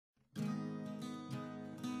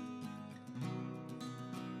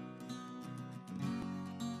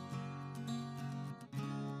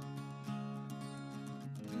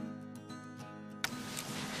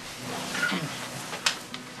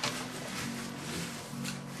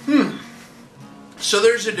So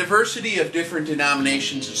there's a diversity of different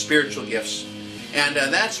denominations and spiritual gifts. And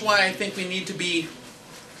that's why I think we need to be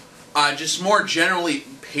just more generally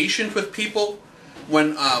patient with people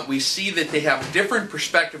when we see that they have a different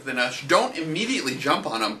perspective than us. Don't immediately jump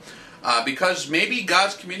on them because maybe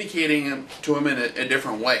God's communicating to them in a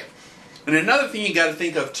different way. And another thing you got to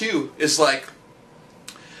think of too is like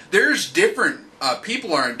there's different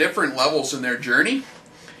people are on different levels in their journey,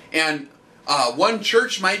 and one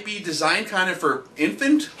church might be designed kind of for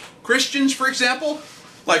infant Christians, for example.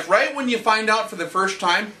 Like right when you find out for the first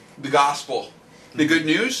time the gospel, the good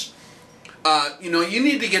news, you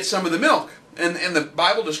need to get some of the milk. And the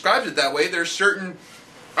Bible describes it that way. There's certain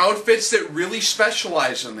outfits that really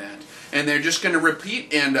specialize in that. And they're just going to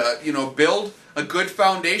repeat and build a good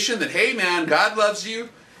foundation that, hey man, God loves you.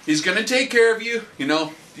 He's going to take care of you.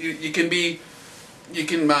 You can be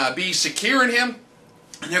secure in Him.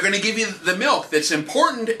 And they're going to give you the milk that's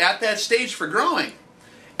important at that stage for growing.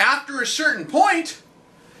 After a certain point,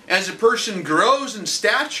 as a person grows in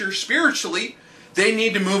stature spiritually, they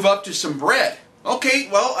need to move up to some bread. Okay,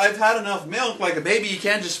 well, I've had enough milk. Like a baby, you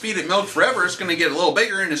can't just feed it milk forever. It's going to get a little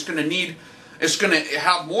bigger, and it's going to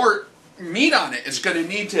have more meat on it. It's going to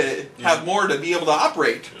need to have more to be able to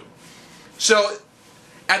operate. So,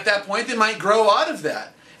 at that point, they might grow out of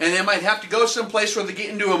that. And they might have to go someplace where they get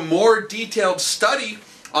into a more detailed study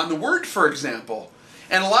on the Word, for example.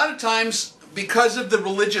 And a lot of times, because of the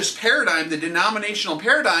religious paradigm, the denominational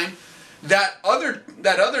paradigm, that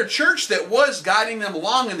other church that was guiding them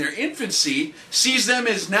along in their infancy sees them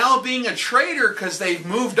as now being a traitor because they've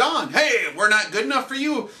moved on. Hey, we're not good enough for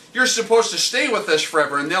you. You're supposed to stay with us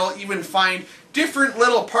forever. And they'll even find different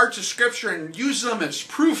little parts of Scripture and use them as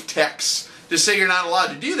proof texts to say you're not allowed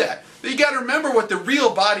to do that. But you got to remember what the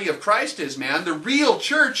real body of Christ is, man. The real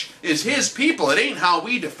church is His people. It ain't how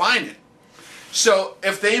we define it. So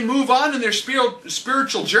if they move on in their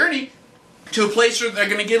spiritual journey to a place where they're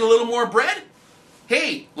going to get a little more bread,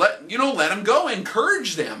 hey, let them go.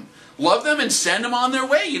 Encourage them. Love them and send them on their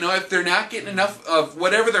way. If they're not getting enough of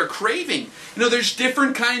whatever they're craving. There's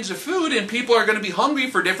different kinds of food, and people are going to be hungry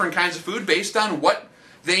for different kinds of food based on what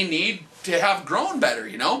they need to have grown better,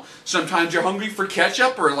 Sometimes you're hungry for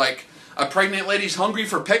ketchup, or like a pregnant lady's hungry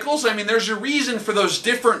for pickles. I mean, there's a reason for those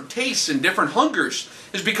different tastes and different hungers.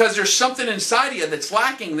 Is because there's something inside you that's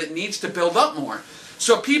lacking that needs to build up more.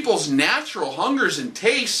 So people's natural hungers and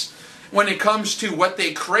tastes, when it comes to what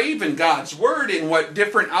they crave in God's Word and what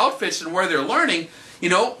different outfits and where they're learning,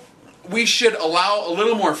 we should allow a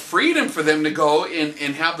little more freedom for them to go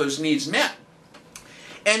and have those needs met.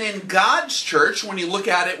 And in God's church, when you look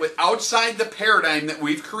at it with outside the paradigm that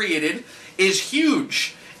we've created, is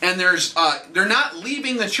huge. And they're not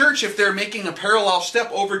leaving the church if they're making a parallel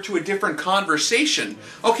step over to a different conversation.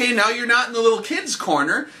 Okay, now you're not in the little kids'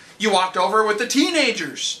 corner. You walked over with the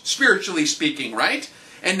teenagers, spiritually speaking, right?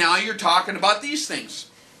 And now you're talking about these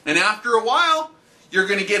things. And after a while, you're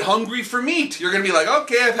going to get hungry for meat. You're going to be like,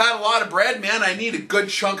 okay, I've had a lot of bread, man. I need a good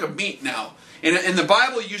chunk of meat now. And the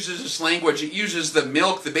Bible uses this language. It uses the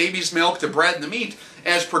milk, the baby's milk, the bread, and the meat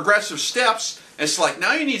as progressive steps. It's like,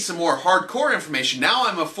 now you need some more hardcore information. Now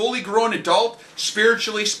I'm a fully grown adult.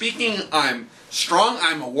 Spiritually speaking, I'm strong.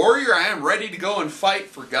 I'm a warrior. I am ready to go and fight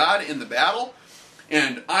for God in the battle.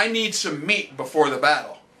 And I need some meat before the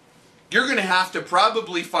battle. You're going to have to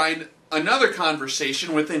probably find another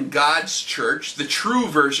conversation within God's church, the true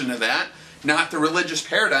version of that, not the religious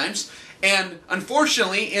paradigms. And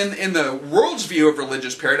unfortunately, in the world's view of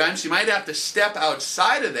religious paradigms, you might have to step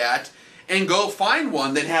outside of that and go find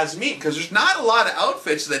one that has meat, because there's not a lot of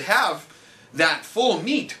outfits that have that full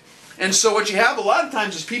meat. And so what you have a lot of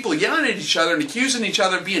times is people yelling at each other and accusing each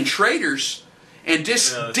other of being traitors and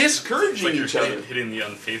discouraging each other. You're hitting the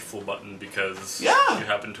unfaithful button because you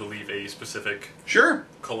happen to leave a specific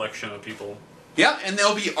collection of people. Yeah, and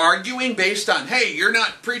they'll be arguing based on, hey, you're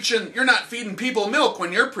not preaching, you're not feeding people milk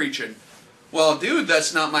when you're preaching. Well, dude,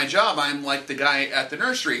 that's not my job. I'm like the guy at the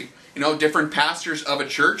nursery. Different pastors of a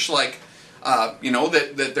church, like,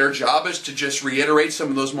 that their job is to just reiterate some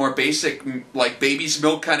of those more basic, like baby's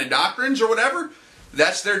milk kind of doctrines or whatever.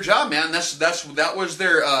 That's their job, man. That was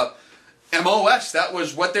their MOS. That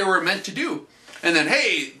was what they were meant to do. And then,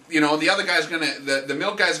 hey, the other guy's the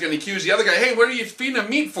milk guy's gonna accuse the other guy, hey, what are you feeding him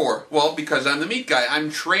meat for? Well, because I'm the meat guy.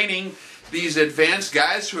 I'm training these advanced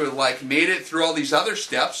guys who have like made it through all these other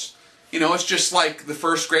steps. It's just like the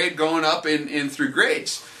first grade going up in through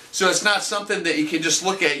grades. So it's not something that you can just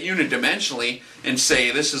look at unidimensionally and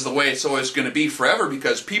say this is the way it's always going to be forever,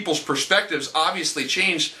 because people's perspectives obviously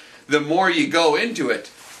change the more you go into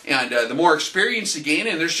it. And the more experience you gain,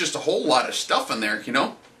 and there's just a whole lot of stuff in there,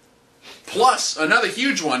 Plus, another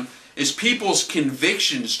huge one is people's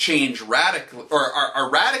convictions change radically, or are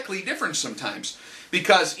radically different sometimes.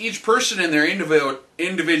 Because each person in their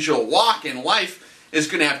individual walk in life is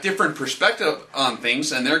going to have different perspective on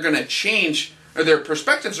things, and they're going to change, or their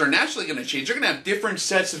perspectives are naturally going to change. They're going to have different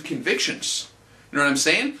sets of convictions. You know what I'm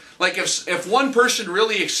saying? Like if one person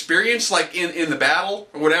really experienced, like in the battle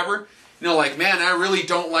or whatever, you know, like, man, I really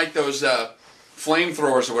don't like those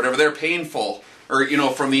flamethrowers or whatever. They're painful, or, you know,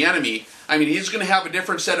 from the enemy. I mean, he's going to have a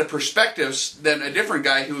different set of perspectives than a different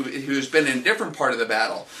guy who's been in a different part of the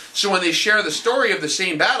battle. So when they share the story of the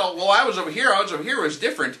same battle, well, I was over here, it was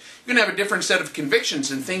different. You're going to have a different set of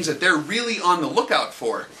convictions and things that they're really on the lookout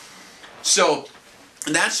for. So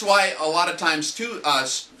that's why a lot of times, too,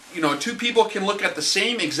 you know, two people can look at the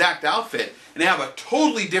same exact outfit and have a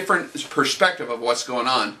totally different perspective of what's going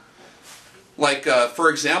on. Like, for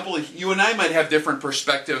example, you and I might have different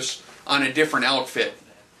perspectives on a different outfit.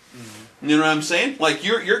 You know what I'm saying? Like,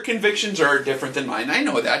 your convictions are different than mine. I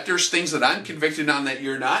know that. There's things that I'm convicted on that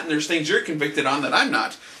you're not, and there's things you're convicted on that I'm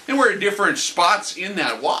not. And we're at different spots in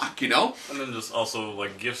that walk, you know? And then just also,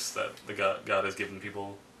 like, gifts that God has given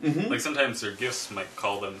people. Mm-hmm. Like, sometimes their gifts might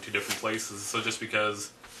call them to different places. So just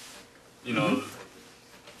because, you know,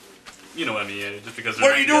 you know what I mean? Just because...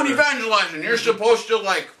 What are you doing evangelizing? You're supposed to,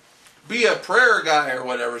 like, be a prayer guy or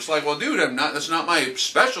whatever. It's like, well, dude, I'm not. That's not my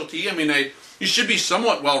specialty. I mean, you should be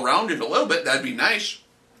somewhat well-rounded a little bit. That'd be nice.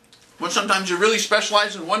 But sometimes you really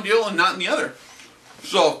specialize in one deal and not in the other.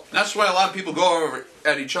 So that's why a lot of people go over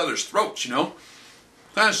at each other's throats, you know?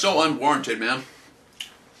 That is so unwarranted, man.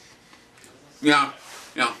 Yeah,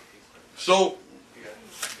 yeah. So,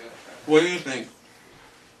 what do you think?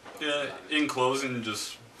 Yeah, in closing,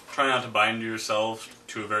 just try not to bind yourself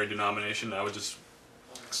to a very denomination. I would just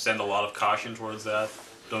extend a lot of caution towards that.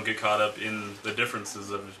 Don't get caught up in the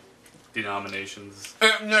differences of denominations.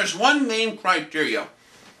 There's one main criteria,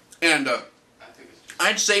 and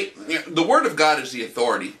I'd say, you know, the Word of God is the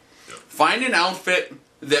authority. Yep. Find an outfit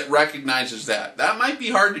that recognizes that. That might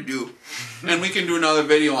be hard to do, and we can do another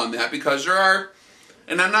video on that, because there are,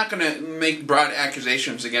 and I'm not going to make broad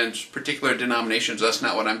accusations against particular denominations. That's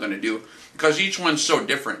not what I'm going to do, because each one's so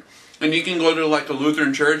different. And you can go to like a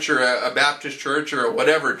Lutheran church or a Baptist church or a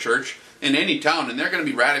whatever church in any town, and they're going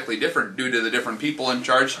to be radically different due to the different people in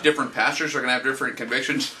charge. Different pastors are going to have different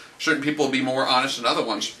convictions. Certain people will be more honest than other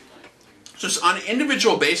ones. Just on an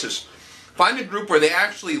individual basis, find a group where they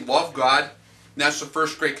actually love God. That's the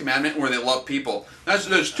first great commandment, where they love people.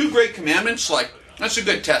 There's two great commandments. Like, that's a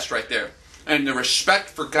good test right there. And the respect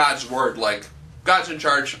for God's word. Like, God's in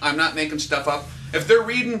charge. I'm not making stuff up. If they're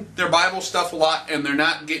reading their Bible stuff a lot and they're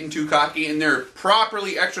not getting too cocky and they're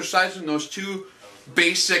properly exercising those two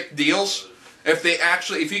basic deals,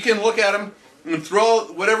 if you can look at them and throw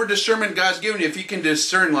whatever discernment God's given you, if you can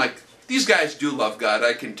discern, like, these guys do love God,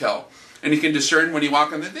 I can tell. And you can discern when you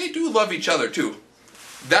walk in that they do love each other too.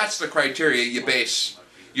 That's the criteria you base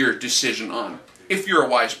your decision on, if you're a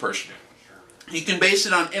wise person. You can base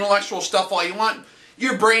it on intellectual stuff all you want.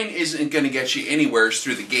 Your brain isn't going to get you anywhere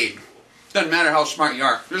through the gate. Doesn't matter how smart you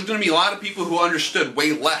are. There's going to be a lot of people who understood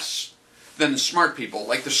way less than the smart people.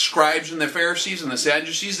 Like the scribes and the Pharisees and the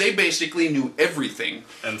Sadducees, they basically knew everything.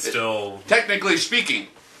 And still... Technically speaking.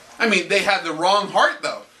 I mean, they had the wrong heart,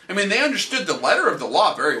 though. I mean, they understood the letter of the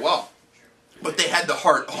law very well. But they had the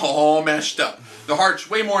heart all messed up. The heart's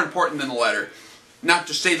way more important than the letter. Not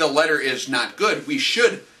to say the letter is not good. We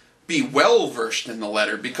should be well versed in the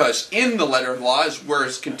letter, because in the letter of the law is where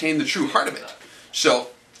it's contained the true heart of it. So...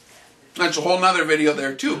 that's a whole nother video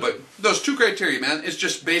there too, but those two criteria, man, it's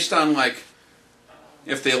just based on, like,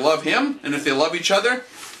 if they love Him and if they love each other,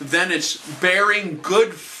 then it's bearing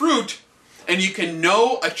good fruit, and you can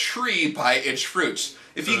know a tree by its fruits.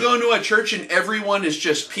 If you go into a church and everyone is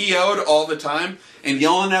just PO'd all the time and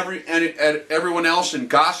yelling at everyone else and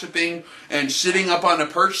gossiping and sitting up on a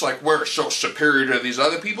perch like we're so superior to these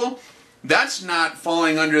other people, that's not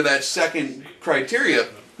falling under that second criteria,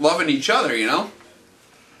 loving each other, you know?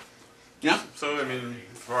 Yeah. So, I mean,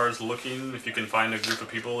 as far as looking, if you can find a group of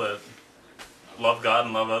people that love God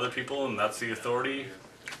and love other people, and that's the authority,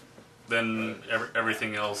 then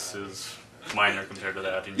everything else is minor compared to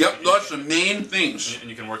that. And that's the main things.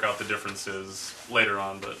 And you can work out the differences later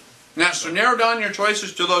on, but... Now, so narrow down your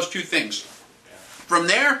choices to those two things. From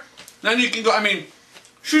there, then you can go, I mean,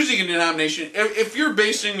 choosing a denomination, if you're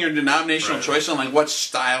basing your denominational choice on, like, what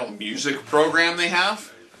style music program they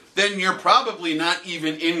have, then you're probably not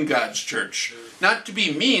even in God's church. Not to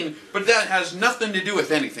be mean, but that has nothing to do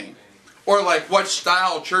with anything. Or like what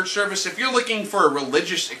style church service. If you're looking for a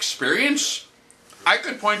religious experience, I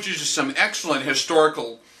could point you to some excellent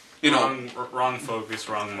historical, you know... Wrong focus,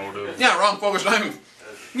 wrong motive. Yeah, wrong focus.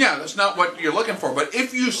 Yeah, that's not what you're looking for. But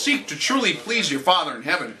if you seek to truly please your Father in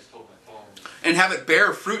heaven and have it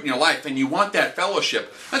bear fruit in your life, and you want that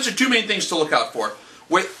fellowship, that's the two main things to look out for.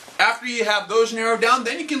 After you have those narrowed down,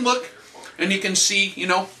 then you can look and you can see, you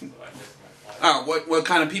know, what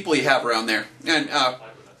kind of people you have around there. And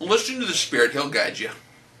listen to the Spirit; He'll guide you.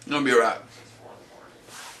 You'll be right.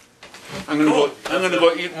 I'm gonna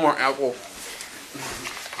go eat more apple.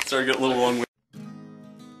 Sorry, I get a little long.